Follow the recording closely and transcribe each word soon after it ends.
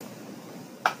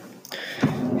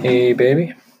Hey,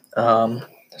 baby.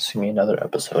 This is gonna be another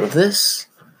episode of this.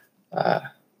 Uh,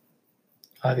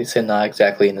 Obviously, not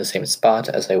exactly in the same spot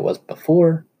as I was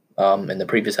before, in the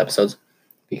previous episodes,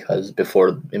 because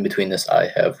in between this, I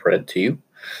have read to you.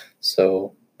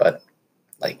 So, but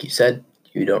like you said,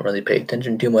 you don't really pay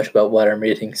attention too much about what I'm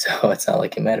reading, so it's not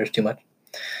like it matters too much.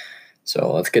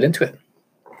 So let's get into it.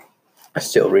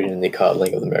 Still reading The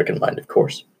Coddling of the American Mind, of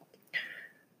course.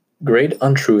 Great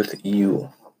Untruth U.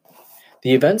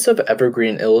 The events of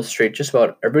Evergreen illustrate just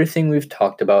about everything we've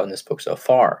talked about in this book so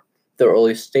far. The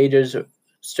early stages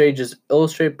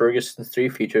illustrate Bergeson's three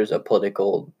features of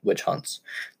political witch hunts.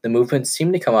 The movement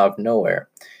seemed to come out of nowhere.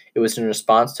 It was in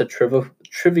response to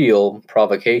trivial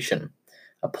provocation,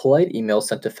 a polite email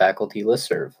sent to faculty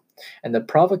listserv, and the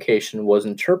provocation was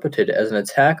interpreted as an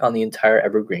attack on the entire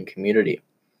Evergreen community.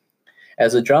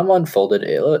 As the drama unfolded,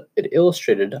 it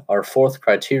illustrated our fourth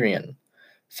criterion.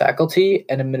 Faculty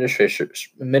and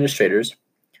administrators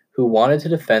who wanted to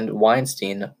defend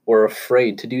Weinstein were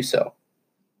afraid to do so.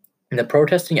 And the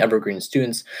protesting Evergreen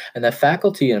students and the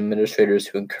faculty and administrators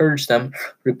who encouraged them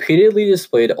repeatedly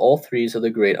displayed all three of the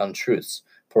great untruths.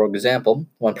 For example,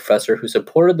 one professor who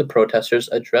supported the protesters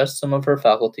addressed some of her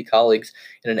faculty colleagues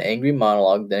in an angry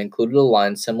monologue that included a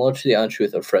line similar to the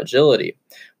untruth of fragility.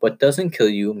 What doesn't kill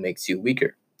you makes you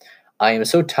weaker. I am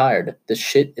so tired. This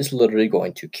shit is literally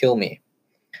going to kill me.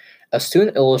 A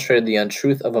student illustrated the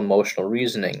untruth of emotional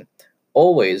reasoning.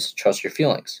 Always trust your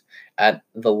feelings. At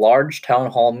the large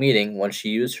town hall meeting, when she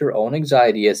used her own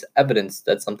anxiety as evidence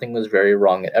that something was very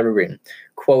wrong at Evergreen,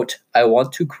 quote, I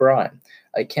want to cry.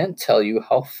 I can't tell you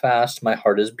how fast my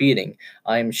heart is beating.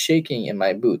 I am shaking in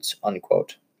my boots,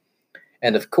 unquote.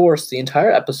 And of course, the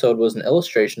entire episode was an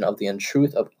illustration of the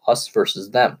untruth of us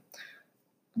versus them.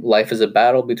 Life is a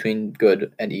battle between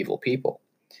good and evil people.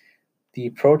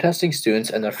 The protesting students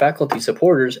and their faculty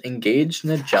supporters engaged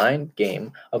in a giant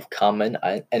game of common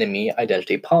enemy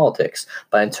identity politics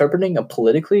by interpreting a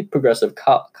politically progressive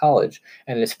college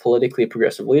and its politically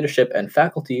progressive leadership and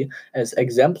faculty as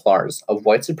exemplars of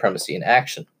white supremacy in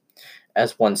action.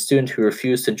 As one student who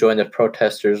refused to join the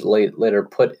protesters later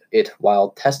put it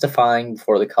while testifying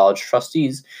before the college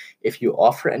trustees, if you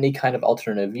offer any kind of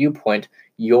alternative viewpoint,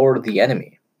 you're the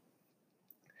enemy.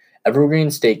 Evergreen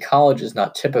State College is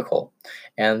not typical,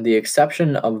 and the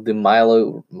exception of the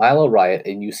Milo riot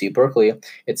in UC Berkeley,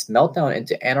 its meltdown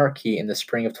into anarchy in the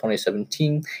spring of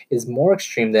 2017 is more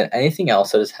extreme than anything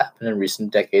else that has happened in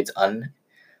recent decades on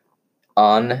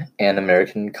an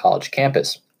American college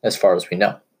campus, as far as we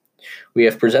know. We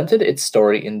have presented its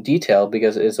story in detail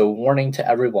because it is a warning to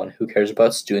everyone who cares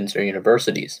about students or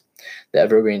universities. The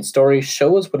Evergreen story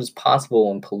shows what is possible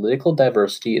when political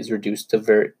diversity is reduced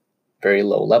to very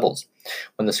low levels,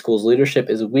 when the school's leadership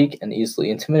is weak and easily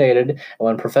intimidated, and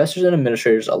when professors and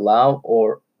administrators allow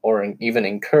or even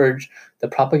encourage the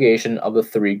propagation of the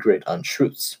three great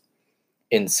untruths.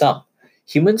 In sum,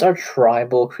 humans are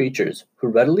tribal creatures who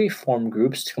readily form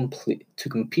groups to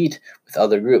compete with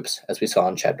other groups, as we saw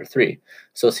in Chapter 3.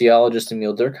 Sociologist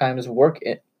Emil Durkheim's work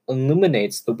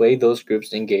illuminates the way those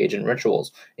groups engage in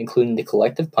rituals, including the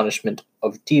collective punishment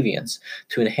of deviance,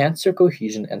 to enhance their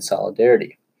cohesion and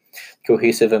solidarity.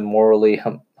 Cohesive and morally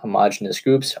homogeneous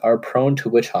groups are prone to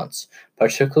witch hunts,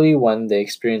 particularly when they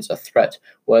experience a threat,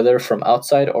 whether from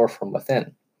outside or from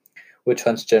within. Witch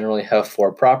hunts generally have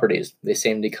four properties. They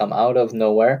seem to come out of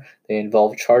nowhere, they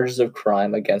involve charges of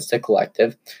crime against a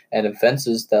collective, and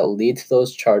offenses that lead to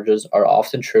those charges are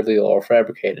often trivial or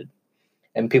fabricated.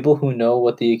 And people who know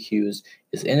what the accused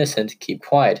is innocent keep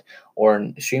quiet, or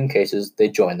in extreme cases, they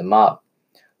join the mob.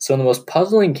 Some of the most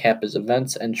puzzling campus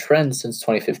events and trends since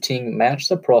 2015 match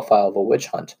the profile of a witch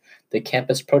hunt. The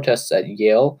campus protests at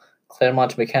Yale,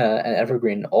 Claremont McKenna, and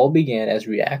Evergreen all began as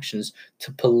reactions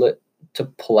to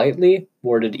politely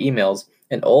worded emails,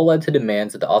 and all led to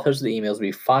demands that the authors of the emails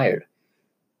be fired.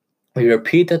 We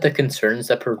repeat that the concerns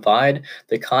that provide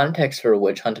the context for a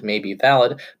witch hunt may be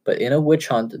valid, but in a witch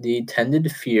hunt, the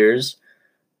attendant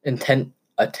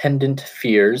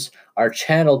fears are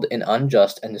channeled in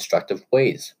unjust and destructive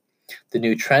ways. The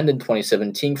new trend in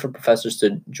 2017 for professors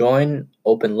to join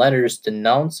open letters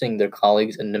denouncing their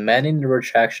colleagues and demanding the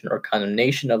retraction or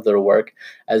condemnation of their work,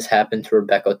 as happened to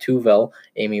Rebecca Tuvel,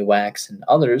 Amy Wax, and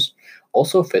others,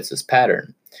 also fits this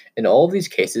pattern. In all of these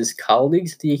cases,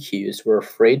 colleagues of the accused were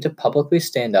afraid to publicly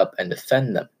stand up and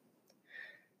defend them.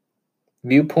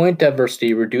 Viewpoint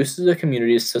diversity reduces a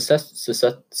community's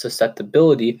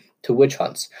susceptibility to witch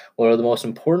hunts, one of the most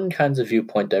important kinds of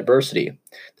viewpoint diversity.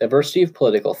 Diversity of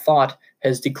political thought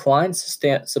has declined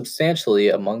substantially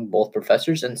among both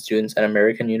professors and students at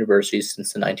American universities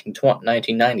since the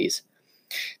 1990s.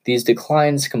 These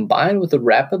declines, combined with the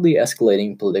rapidly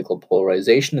escalating political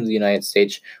polarization of the United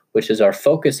States, which is our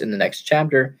focus in the next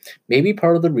chapter, may be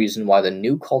part of the reason why the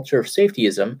new culture of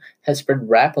safetyism has spread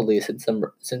rapidly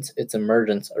since its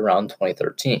emergence around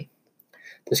 2013.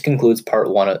 This concludes part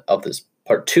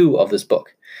two of this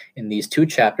book. In these two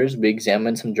chapters, we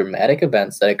examine some dramatic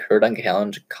events that occurred on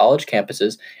college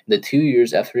campuses in the 2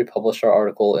 years after we published our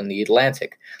article in The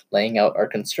Atlantic, laying out our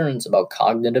concerns about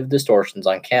cognitive distortions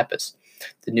on campus.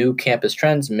 The new campus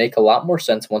trends make a lot more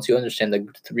sense once you understand the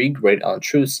three great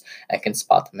untruths and can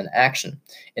spot them in action.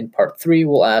 In part 3,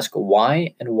 we'll ask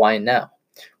why and why now.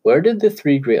 Where did the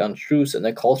three great untruths and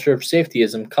the culture of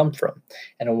safetyism come from,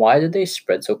 and why did they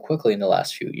spread so quickly in the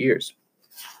last few years?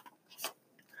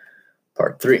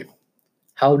 Part 3.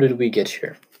 How did we get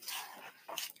here?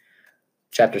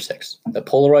 Chapter 6. The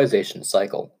polarization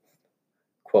cycle.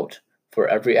 Quote, "For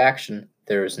every action,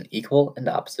 there is an equal and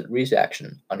opposite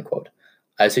reaction," unquote.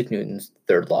 Isaac Newton's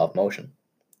third law of motion.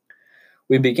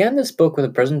 We began this book with a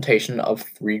presentation of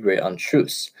three great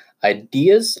untruths,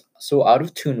 ideas so out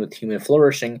of tune with human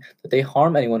flourishing that they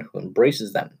harm anyone who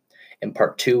embraces them. In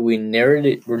part 2, we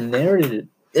narrated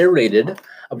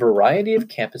a variety of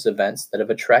campus events that have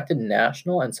attracted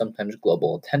national and sometimes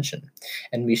global attention,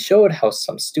 and we showed how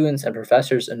some students and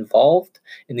professors involved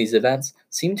in these events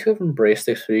seem to have embraced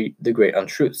the great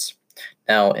untruths.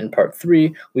 Now, in part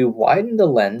 3, we widen the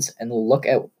lens and look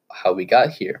at how we got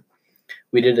here.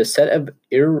 We did a set of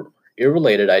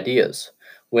irrelated ideas,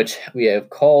 which we have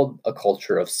called a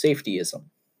culture of safetyism.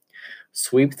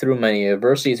 Sweep through many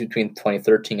universities between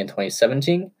 2013 and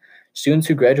 2017. Students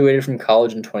who graduated from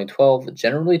college in 2012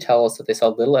 generally tell us that they saw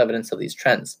little evidence of these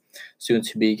trends. Students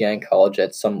who began college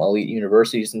at some elite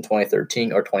universities in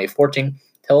 2013 or 2014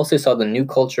 tell us they saw the new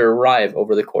culture arrive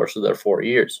over the course of their 4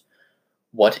 years.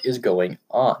 What is going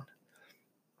on?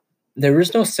 There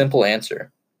is no simple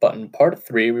answer, but in part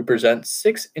 3 we present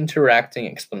 6 interacting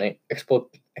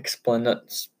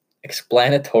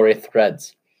explanatory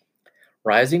threads.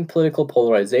 Rising political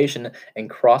polarization and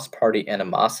cross-party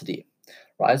animosity,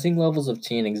 rising levels of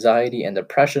teen anxiety and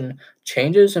depression,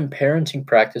 changes in parenting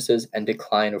practices, and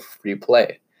decline of free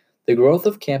play, the growth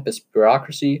of campus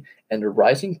bureaucracy, and a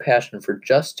rising passion for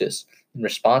justice in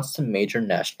response to major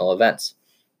national events.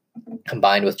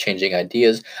 Combined with changing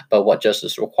ideas about what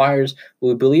justice requires,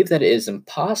 we believe that it is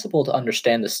impossible to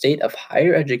understand the state of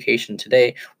higher education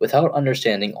today without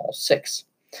understanding all 6.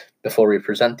 Before we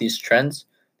present these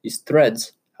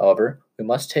threads, however, we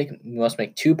must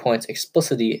make 2 points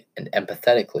explicitly and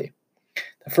empathetically.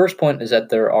 The first point is that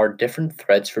there are different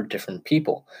threads for different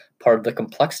people. Part of the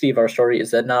complexity of our story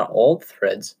is that not all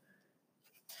threads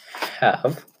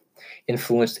have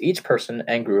influenced each person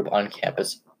and group on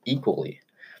campus equally.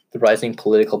 The rising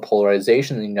political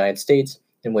polarization in the United States,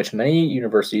 in which many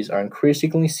universities are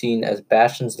increasingly seen as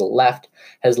bastions of the left,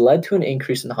 has led to an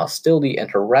increase in hostility and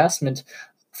harassment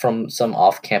from some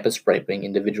off-campus right-wing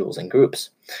individuals and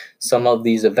groups. Some of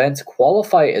these events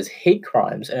qualify as hate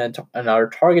crimes and are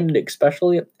targeted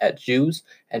especially at Jews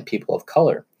and people of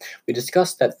color. We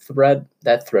discussed that thread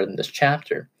in this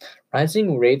chapter.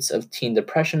 Rising rates of teen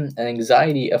depression and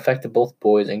anxiety affect both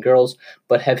boys and girls,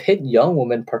 but have hit young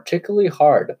women particularly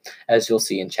hard, as you'll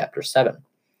see in Chapter 7.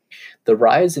 The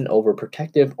rise in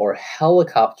overprotective or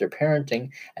helicopter parenting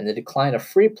and the decline of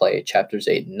free play, Chapters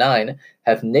 8 and 9,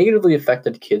 have negatively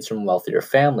affected kids from wealthier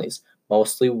families,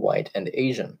 mostly white and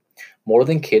Asian, more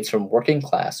than kids from working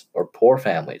class or poor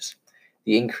families.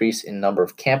 The increase in number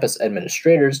of campus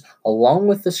administrators, along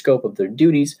with the scope of their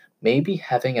duties, may be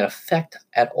having an effect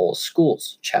at all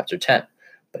schools, Chapter 10.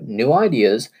 But new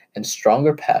ideas and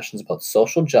stronger passions about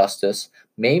social justice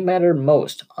may matter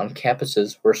most on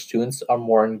campuses where students are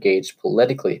more engaged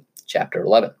politically, Chapter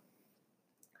 11.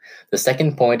 The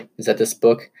second point is that this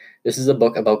is a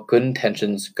book about good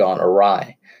intentions gone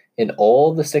awry. In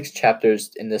all the 6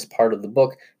 chapters in this part of the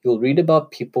book, you'll read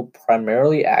about people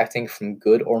primarily acting from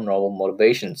good or noble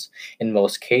motivations. In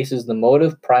most cases, the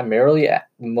motive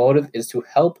is to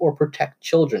help or protect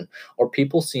children or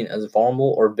people seen as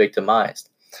vulnerable or victimized.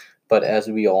 But as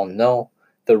we all know,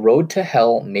 the road to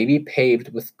hell may be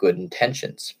paved with good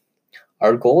intentions.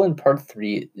 Our goal in part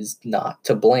 3 is not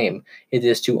to blame, it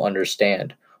is to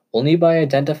understand. Only by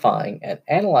identifying and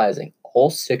analyzing all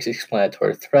 6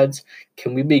 explanatory threads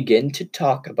can we begin to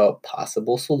talk about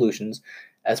possible solutions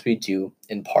as we do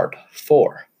in part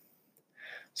 4.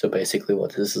 So basically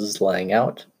what this is laying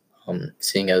out,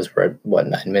 seeing as we're at, 9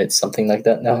 minutes, something like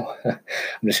that now, I'm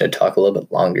just going to talk a little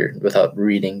bit longer without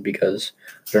reading because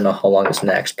I don't know how long this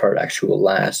next part actually will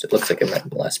last. It looks like it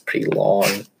might last pretty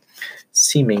long,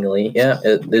 seemingly. Yeah,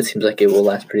 it seems like it will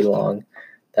last pretty long.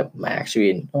 that might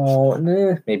actually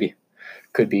maybe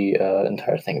could be an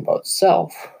entire thing about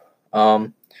self.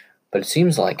 But it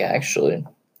seems like actually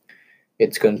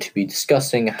it's going to be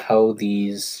discussing how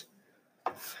these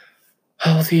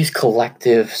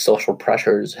collective social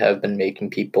pressures have been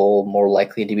making people more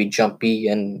likely to be jumpy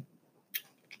and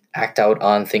act out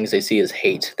on things they see as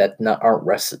hate that aren't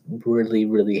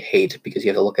really hate, because you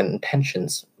have to look at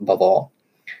intentions above all.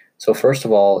 So first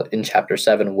of all, in chapter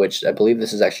 7, which I believe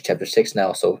this is actually chapter 6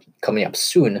 now, so coming up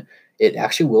soon, it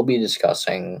actually will be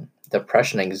discussing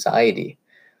depression, anxiety,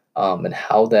 and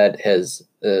how that has,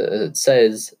 it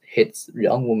says, hits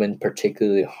young women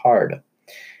particularly hard.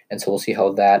 And so we'll see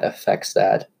how that affects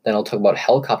that. Then I'll talk about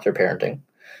helicopter parenting,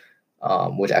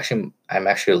 which actually I'm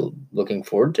actually looking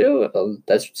forward to.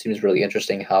 That seems really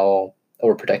interesting, how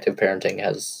overprotective parenting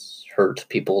has hurt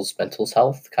people's mental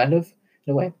health, kind of,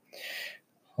 in a way.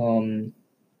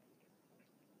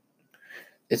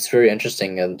 It's very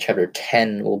interesting. Chapter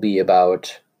 10 will be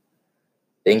about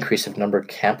the increase of number of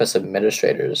campus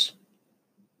administrators.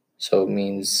 So it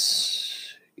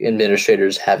means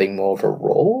administrators having more of a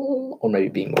role, or maybe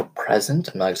being more present.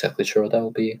 I'm not exactly sure what that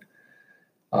will be.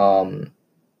 And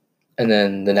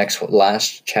then the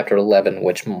last chapter 11,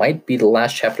 which might be the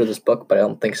last chapter of this book, but I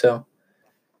don't think so.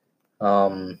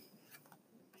 Let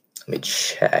me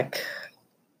check.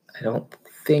 I don't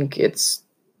think it's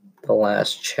the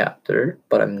last chapter,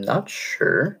 but I'm not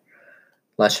sure.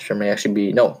 Last chapter may actually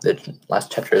be, no, the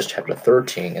last chapter is chapter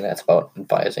 13, and that's about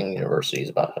advising universities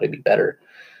about how to be better.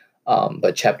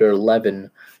 But chapter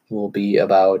 11 will be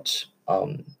about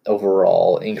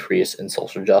overall increase in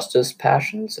social justice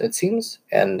passions, it seems,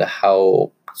 and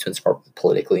how students are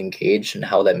politically engaged, and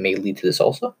how that may lead to this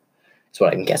also. That's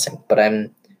what I'm guessing. But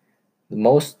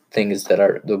most things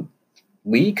that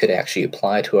we could actually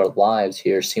apply to our lives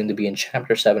here seem to be in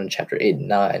chapter 7, chapter 8, and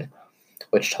 9,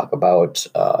 which talk about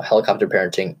helicopter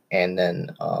parenting, and then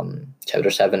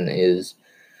chapter 7 is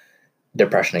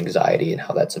depression, anxiety, and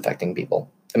how that's affecting people.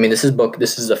 I mean, this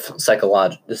is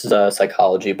a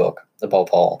psychology book above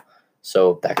all,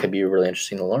 so that could be really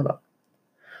interesting to learn about.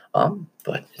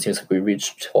 But it seems like we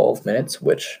reached 12 minutes,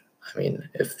 which, I mean,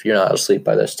 if you're not asleep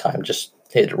by this time, just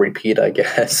hit repeat, I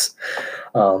guess.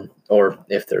 Or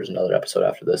if there's another episode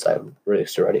after this, I'm really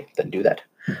ready, then do that.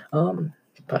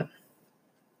 But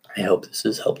I hope this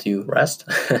has helped you rest.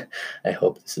 I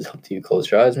hope this has helped you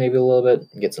close your eyes maybe a little bit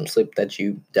and get some sleep that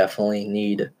you definitely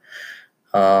need.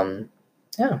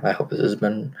 I hope this has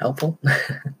been helpful.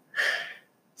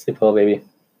 Sleep well, baby.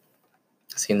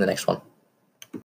 See you in the next one.